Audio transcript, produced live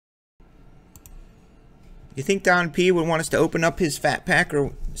You think Don P would want us to open up his fat pack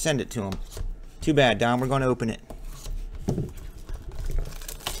or send it to him? Too bad, Don. We're going to open it.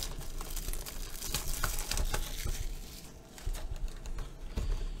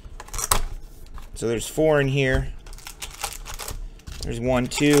 So there's 4 in here. There's 1,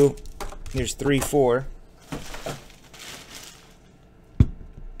 2. There's 3, 4.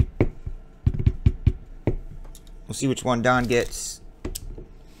 We'll see which one Don gets.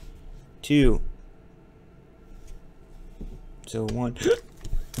 2. So 1.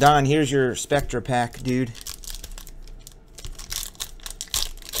 Don, here's your Spectra pack, dude.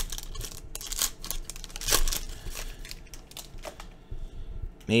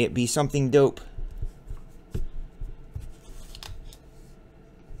 May it be something dope.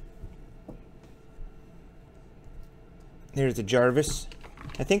 There's the Jarvis.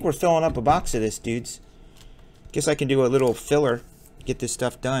 I think we're filling up a box of this, dudes. Guess I can do a little filler, get this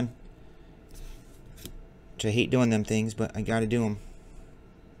stuff done. Which I hate doing them things, but I gotta do them.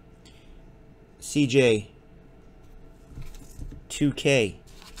 CJ. 2K.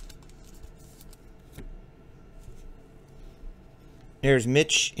 There's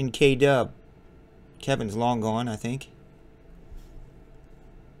Mitch and K-Dub. Kevin's long gone, I think.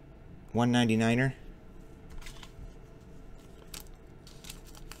 199er.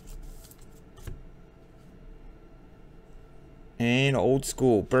 And old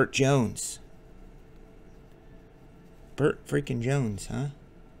school, Burt Jones. Burt freaking Jones, huh?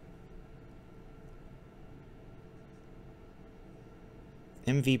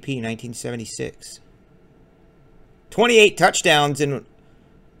 MVP 1976. 28 touchdowns and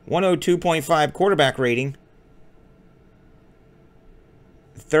 102.5 quarterback rating.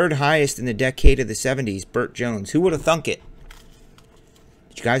 Third highest in the decade of the 70s, Burt Jones. Who would have thunk it?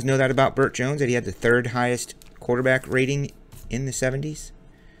 Did you guys know that about Burt Jones? That he had the third highest quarterback rating in the 70s?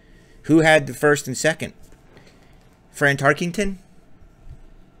 Who had the first and second? Fran Tarkington?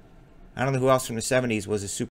 I don't know who else from the 70s was a super